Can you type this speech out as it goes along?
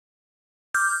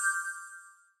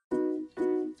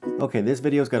Okay, this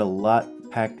video's got a lot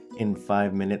packed in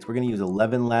 5 minutes. We're going to use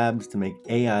ElevenLabs to make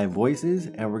AI voices,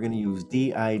 and we're going to use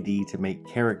DID to make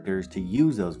characters to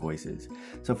use those voices.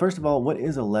 So first of all, what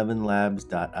is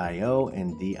ElevenLabs.io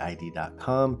and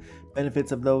DID.com?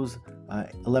 Benefits of those,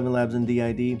 ElevenLabs and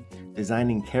DID,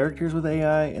 designing characters with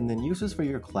AI, and then uses for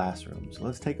your classroom. So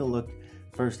let's take a look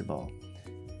first of all.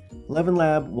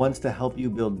 ElevenLab wants to help you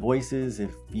build voices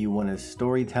if you want to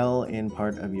storytell in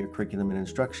part of your curriculum and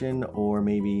instruction, or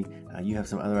maybe you have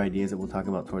some other ideas that we'll talk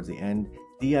about towards the end.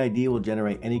 DID will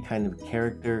generate any kind of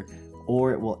character,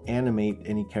 or it will animate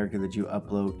any character that you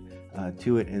upload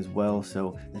to it as well.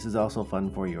 So this is also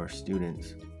fun for your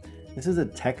students. This is a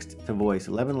text to voice.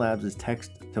 ElevenLabs is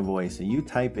text to voice. So you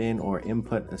type in or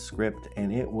input a script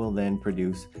and it will then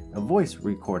produce a voice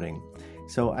recording.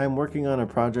 So I'm working on a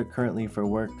project currently for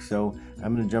work, so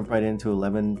I'm going to jump right into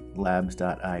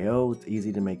ElevenLabs.io. It's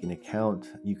easy to make an account.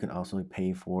 You can also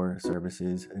pay for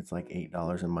services. It's like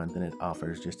 $8 a month and it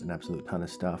offers just an absolute ton of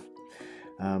stuff.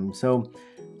 So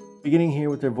beginning here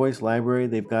with their voice library,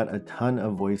 they've got a ton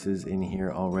of voices in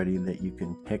here already that you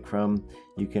can pick from.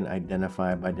 You can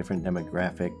identify by different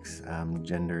demographics,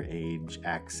 gender, age,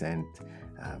 accent.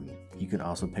 You can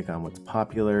also pick on what's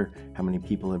popular, how many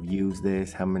people have used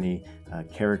this, how many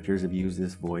characters have used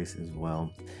this voice as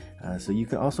well. So you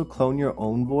can also clone your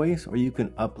own voice, or you can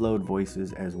upload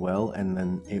voices as well, and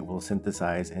then it will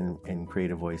synthesize and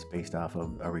create a voice based off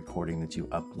of a recording that you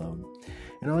upload.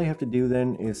 And all you have to do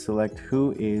then is select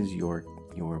who is your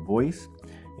voice,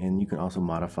 and you can also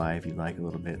modify if you like a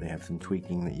little bit. They have some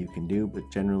tweaking that you can do,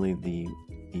 but generally the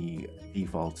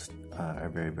defaults are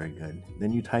very, very good.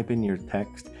 Then you type in your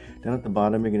text. Down at the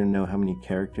bottom, you're going to know how many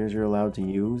characters you're allowed to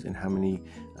use and how many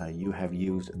you have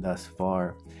used thus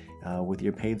far. With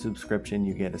your paid subscription,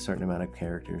 you get a certain amount of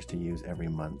characters to use every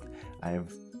month.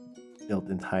 I've built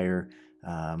entire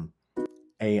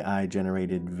AI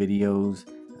generated videos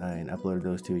and uploaded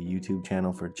those to a YouTube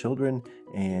channel for children,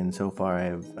 and so far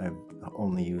I've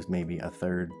only used maybe a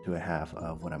third to a half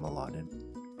of what I'm allotted.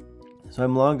 So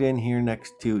I'm logged in here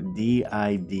next to D-ID.io,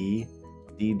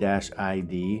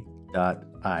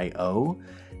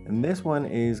 and this one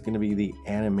is going to be the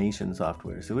animation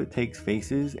software. So it takes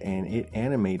faces and it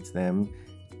animates them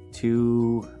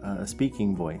to a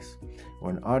speaking voice or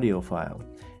an audio file.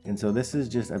 And so this is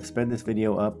just, I've sped this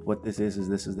video up. What this is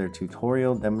this is their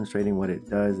tutorial demonstrating what it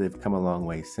does. They've come a long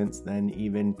way since then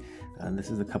even. This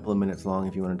is a couple of minutes long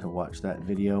if you wanted to watch that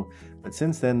video. But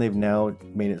since then, they've now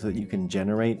made it so that you can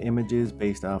generate images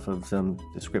based off of some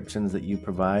descriptions that you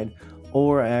provide.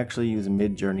 Or I actually use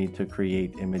Midjourney to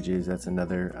create images. That's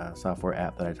another software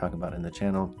app that I talk about in the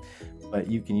channel. But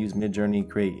you can use Midjourney,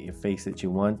 create a face that you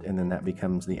want, and then that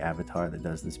becomes the avatar that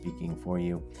does the speaking for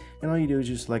you. And all you do is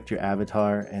just select your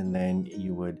avatar, and then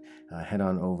you would head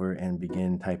on over and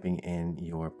begin typing in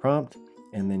your prompt,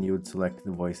 and then you would select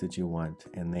the voice that you want,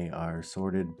 and they are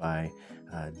sorted by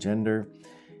gender.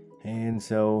 And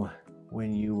so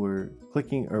when you were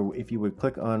clicking, or if you would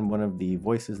click on one of the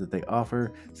voices that they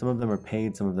offer, some of them are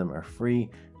paid, some of them are free.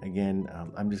 Again,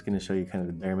 I'm just going to show you kind of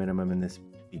the bare minimum in this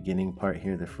beginning part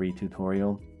here, the free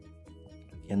tutorial,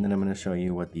 and then I'm going to show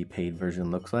you what the paid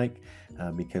version looks like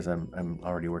because I'm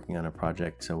already working on a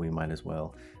project, so we might as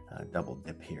well double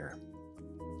dip here.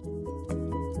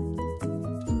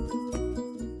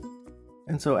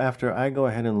 And so after I go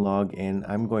ahead and log in,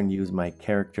 I'm going to use my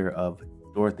character of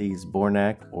Dorothy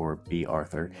Zbornak, or B.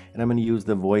 Arthur, and I'm going to use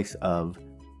the voice of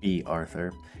B.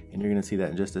 Arthur, and you're going to see that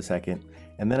in just a second.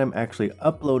 And then I'm actually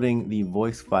uploading the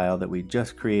voice file that we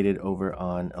just created over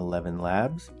on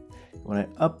ElevenLabs. When I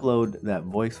upload that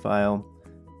voice file,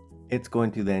 it's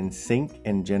going to then sync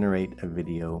and generate a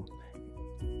video.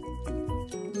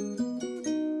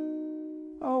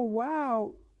 Oh,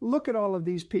 wow. Look at all of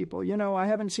these people. You know, I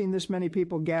haven't seen this many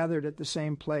people gathered at the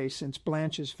same place since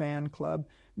Blanche's fan club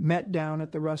met down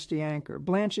at the Rusty Anchor.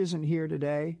 Blanche isn't here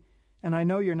today, and I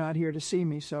know you're not here to see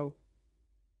me, so...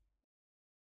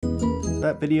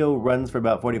 That video runs for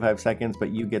about 45 seconds, but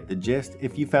you get the gist.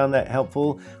 If you found that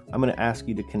helpful, I'm going to ask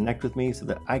you to connect with me so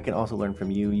that I can also learn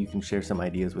from you. You can share some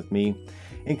ideas with me.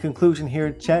 In conclusion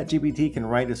here, ChatGPT can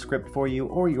write a script for you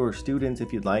or your students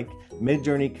if you'd like.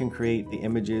 Midjourney can create the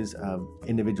images of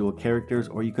individual characters,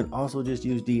 or you can also just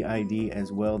use DID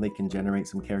as well. They can generate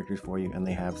some characters for you, and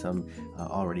they have some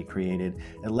already created.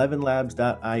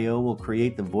 ElevenLabs.io will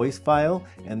create the voice file,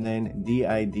 and then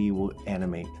DID will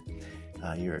animate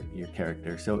your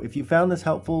character. So if you found this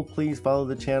helpful, please follow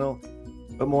the channel,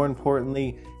 but more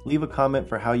importantly, leave a comment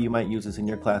for how you might use this in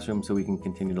your classroom so we can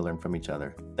continue to learn from each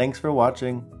other. Thanks for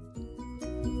watching.